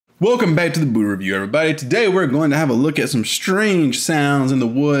Welcome back to the Boo Review, everybody. Today we're going to have a look at some strange sounds in the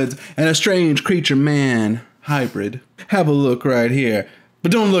woods and a strange creature man hybrid. Have a look right here.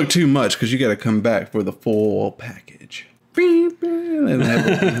 But don't look too much because you got to come back for the full package. I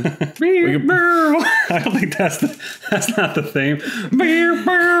don't think that's not the theme.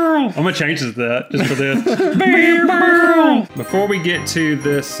 I'm gonna change it to that just for this. Before we get to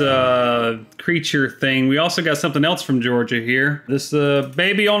this creature thing, we also got something else from Georgia here. This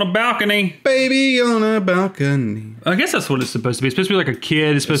baby on a balcony. Baby on a balcony. I guess that's what it's supposed to be. It's supposed to be like a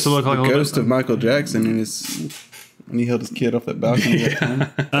kid. It's supposed to look like a ghost of Michael Jackson and when he held his kid off that balcony. Yeah.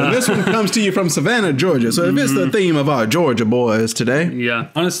 And this one comes to you from Savannah, Georgia. So if it's the theme of our Georgia boys today. Yeah.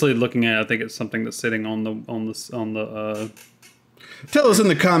 Honestly, looking at it, I think it's something that's sitting on the. Tell us in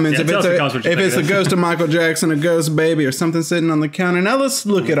the comments if it's a ghost of Michael Jackson, a ghost baby, or something sitting on the counter. Now let's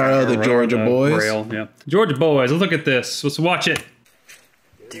look at our other Georgia boys. Braille, yeah. Georgia boys, let's look at this. Let's watch it.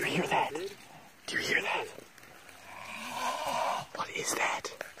 Do you hear that? Do you hear that? What is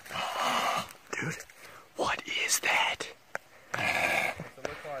that? Dude, what is that?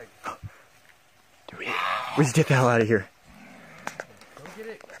 Dude, we just get the hell out of here.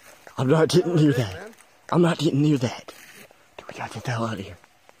 I'm not getting near that. I'm not getting near that. Dude, we gotta get the hell out of here.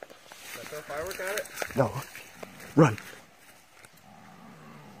 Let's throw a firework at it? No. Run.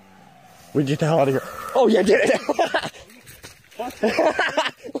 We get the hell out of here. Oh yeah, get it.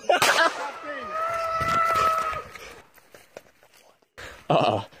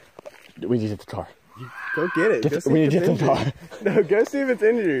 We need to get the car. Go get it. We need to get the car. No, go see if it's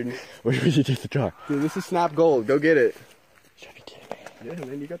injured. We need to get the car. Dude, this is Snap Gold. Go get it. You gotta be kidding me. Yeah,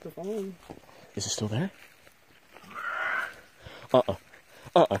 man, you got the phone. Is it still there? Go!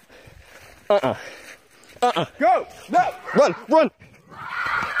 No! Run! Run!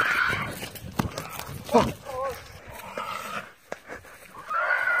 Oh.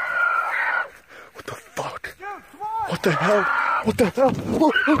 What the fuck? What the hell? What the hell?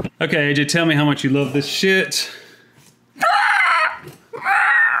 Okay, AJ, tell me how much you love this shit. That's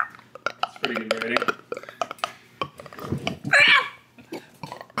pretty good rating.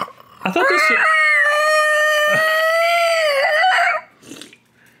 I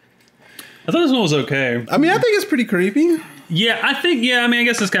thought this one was okay. I mean, I think it's pretty creepy. Yeah, I mean, I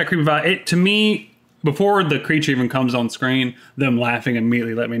guess it's got a creepy vibe. It, to me, before the creature even comes on screen, them laughing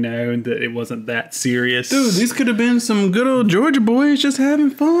immediately let me know that it wasn't that serious. Dude, these could have been some good old Georgia boys just having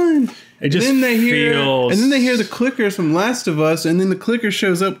fun. It just feels... And then they hear the clickers from Last of Us, and then the clicker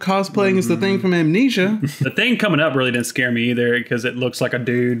shows up cosplaying as the thing from Amnesia. The thing coming up really didn't scare me either because it looks like a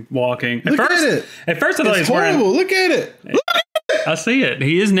dude walking. Look at it. At first I thought he was horrible. wearing... Look at it. Look at it. I see it.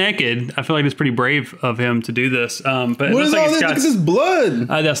 He is naked. I feel like it's pretty brave of him to do this. But what is all this? Look at this blood.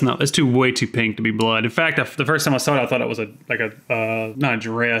 It's way too pink to be blood. In fact, the first time I saw it, I thought it was not a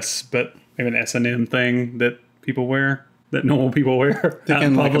dress, but maybe an S&M thing that people wear, that normal people wear.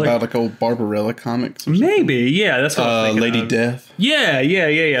 Thinking like about like old Barbarella comics. Or maybe, yeah. That's what I was thinking Lady of. Death.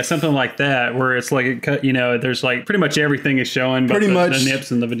 Yeah, something like that, where it's like it cut. You know, there's like pretty much everything is showing, but the nips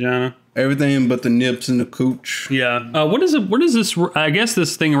and the vagina. Everything but the nips and the cooch. Yeah. What is it? What is this? I guess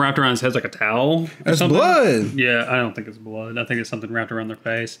this thing wrapped around his head is like a towel. That's something. blood. Yeah, I don't think it's blood. I think it's something wrapped around their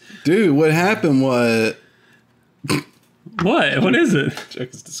face. Dude, what happened was... What? What is it?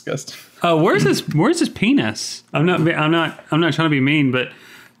 Joke is disgusting. Where's his penis? I'm not trying to be mean, but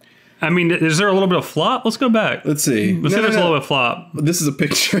I mean, is there a little bit of flop? Let's go back. Let's see. Let's see if there's a little bit of flop. This is a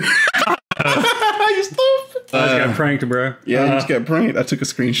picture. I just got pranked, bro. Yeah, I just got pranked. I took a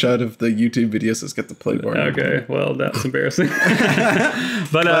screenshot of the YouTube video, so it's got the play bar. Okay, well, that's embarrassing.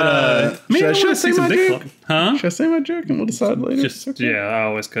 But should I say my joke? Huh? Should I say my joke and we'll decide later? Yeah, I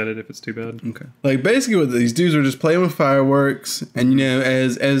always cut it if it's too bad. Okay. Like basically, what these dudes are just playing with fireworks, and you know,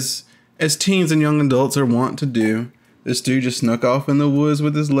 as teens and young adults are wont to do, this dude just snuck off in the woods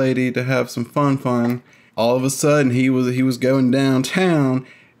with his lady to have some fun. All of a sudden, he was going downtown,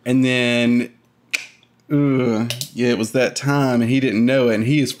 and then. Yeah, it was that time, and he didn't know it, and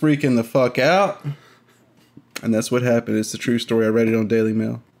he is freaking the fuck out. And that's what happened. It's the true story. I read it on Daily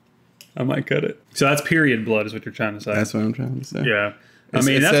Mail. I might cut it. So that's period blood, is what you're trying to say. That's what I'm trying to say. Yeah. It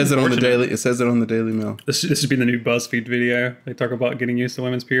says it on the Daily. It says it on the Daily Mail. This should be the new BuzzFeed video. They talk about getting used to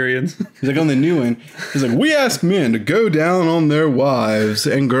women's periods. He's like on the new one. He's like, we ask men to go down on their wives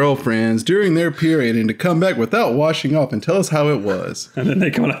and girlfriends during their period and to come back without washing off and tell us how it was. And then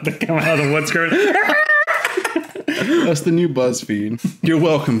they come out of the woods going. That's the new BuzzFeed. You're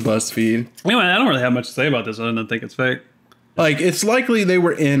welcome, BuzzFeed. Anyway, I don't really have much to say about this other than I think it's fake. Like, it's likely they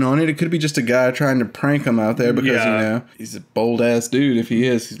were in on it. It could be just a guy trying to prank him out there because, you know, he's a bold-ass dude. If he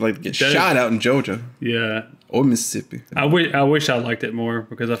is, he's like to get shot out in Georgia. Yeah. Or Mississippi. I wish I liked it more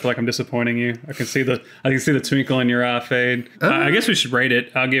because I feel like I'm disappointing you. I can see the twinkle in your eye fade. I guess we should rate it.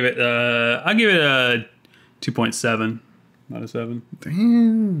 I'll give it a 2.7. Not a 7.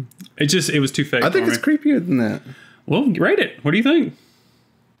 Damn. It was too fake. I think it's creepier than that. Well, rate it. What do you think?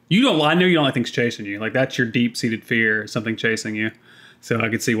 I know you don't like things chasing you. Like, that's your deep-seated fear, something chasing you. So I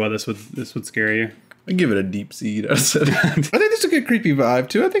could see why this would scare you. I give it a deep seed. I think this is a good creepy vibe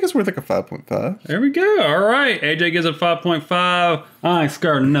too. I think it's worth like a 5.5. There we go. All right. AJ gives it 5.5. I ain't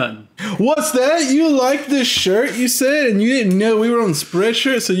scared of nothing. What's that? You like this shirt, you said, and you didn't know we were on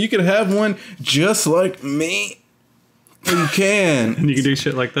Spreadshirt, so you could have one just like me? Well, you can. And you can do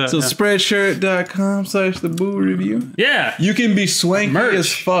shit like that. So spreadshirt.com/thebooreviewphotos. Yeah. You can be swanky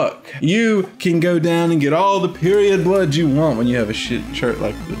as fuck. You can go down and get all the period blood you want when you have a shit shirt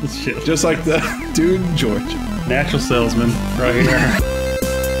like this. Shit. Just like the dude in Georgia. Natural salesman right here.